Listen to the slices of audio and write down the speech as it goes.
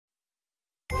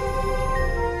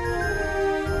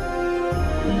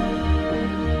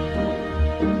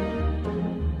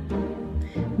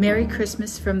Merry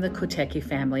Christmas from the Kotecki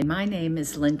family. My name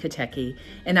is Lynn Kotecki,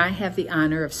 and I have the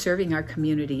honor of serving our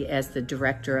community as the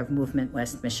Director of Movement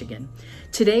West Michigan.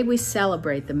 Today we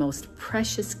celebrate the most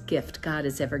precious gift God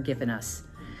has ever given us,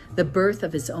 the birth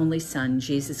of His only Son,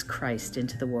 Jesus Christ,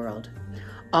 into the world.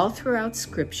 All throughout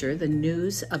Scripture, the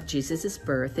news of Jesus'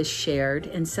 birth is shared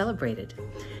and celebrated.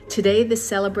 Today, the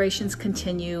celebrations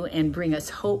continue and bring us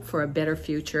hope for a better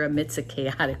future amidst a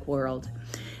chaotic world.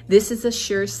 This is a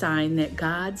sure sign that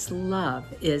God's love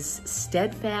is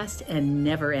steadfast and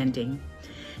never-ending.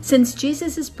 Since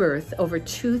Jesus' birth over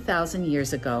 2,000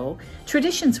 years ago,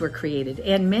 traditions were created,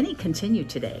 and many continue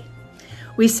today.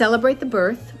 We celebrate the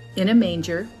birth in a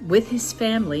manger with His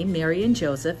family, Mary and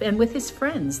Joseph, and with His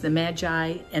friends, the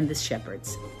Magi and the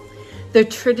shepherds. The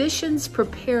traditions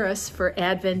prepare us for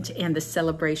Advent and the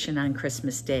celebration on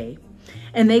Christmas Day.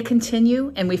 And they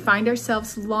continue, and we find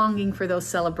ourselves longing for those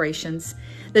celebrations,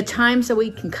 the times that we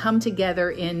can come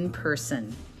together in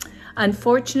person.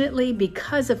 Unfortunately,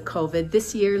 because of COVID,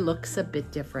 this year looks a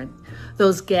bit different.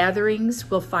 Those gatherings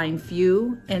will find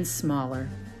few and smaller.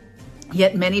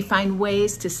 Yet many find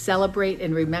ways to celebrate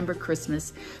and remember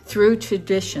Christmas through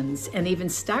traditions and even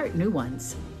start new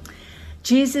ones.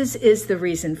 Jesus is the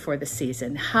reason for the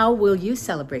season. How will you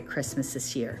celebrate Christmas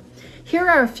this year? Here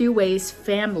are a few ways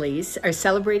families are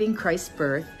celebrating Christ's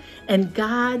birth and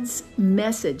God's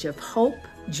message of hope,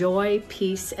 joy,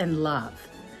 peace, and love.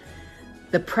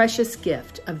 The precious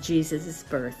gift of Jesus'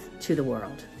 birth to the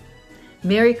world.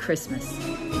 Merry Christmas.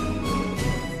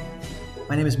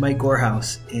 My name is Mike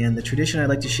Gorehouse, and the tradition I'd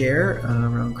like to share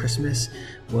around Christmas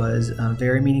was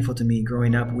very meaningful to me.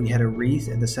 Growing up, we had a wreath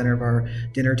at the center of our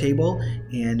dinner table,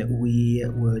 and we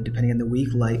would, depending on the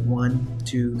week, light 1,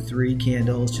 2, 3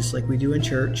 candles, just like we do in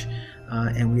church.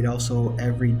 And we'd also,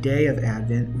 every day of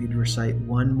Advent, we'd recite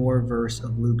one more verse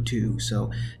of Luke 2.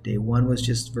 So day 1 was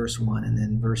just verse 1, and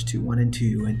then verse 2, 1 and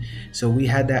 2. And so we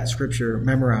had that scripture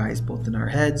memorized both in our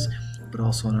heads, but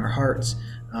also in our hearts.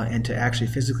 And to actually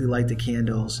physically light the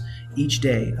candles each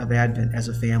day of Advent as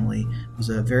a family was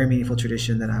a very meaningful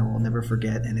tradition that I will never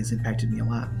forget and has impacted me a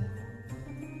lot.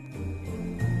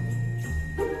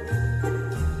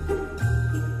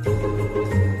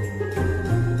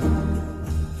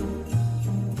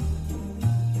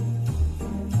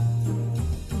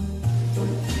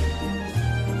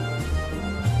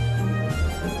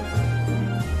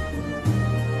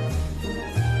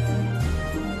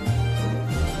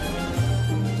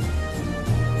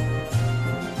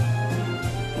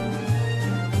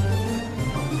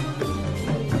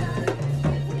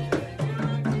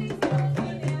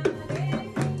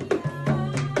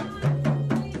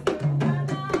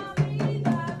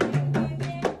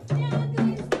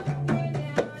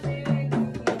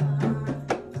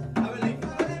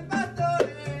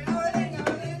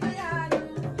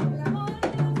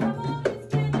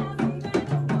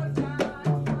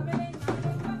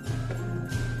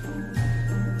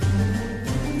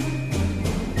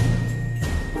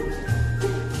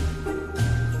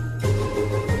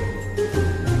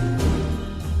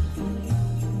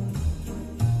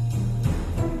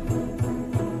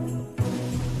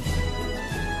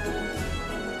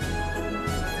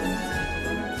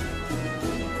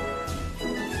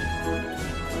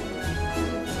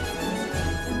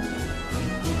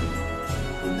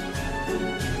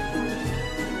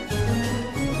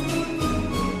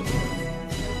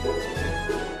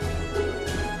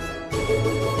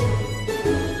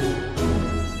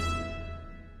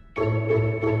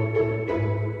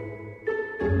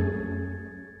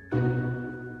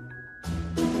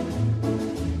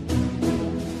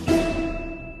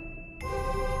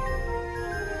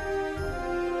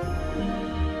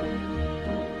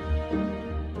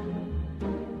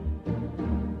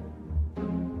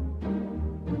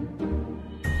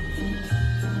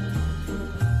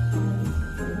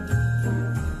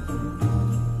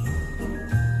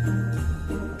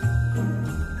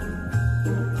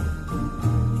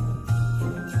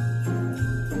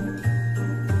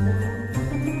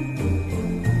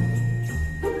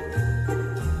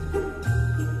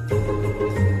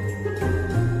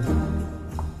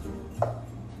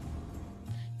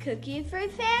 Cookie for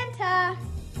Santa.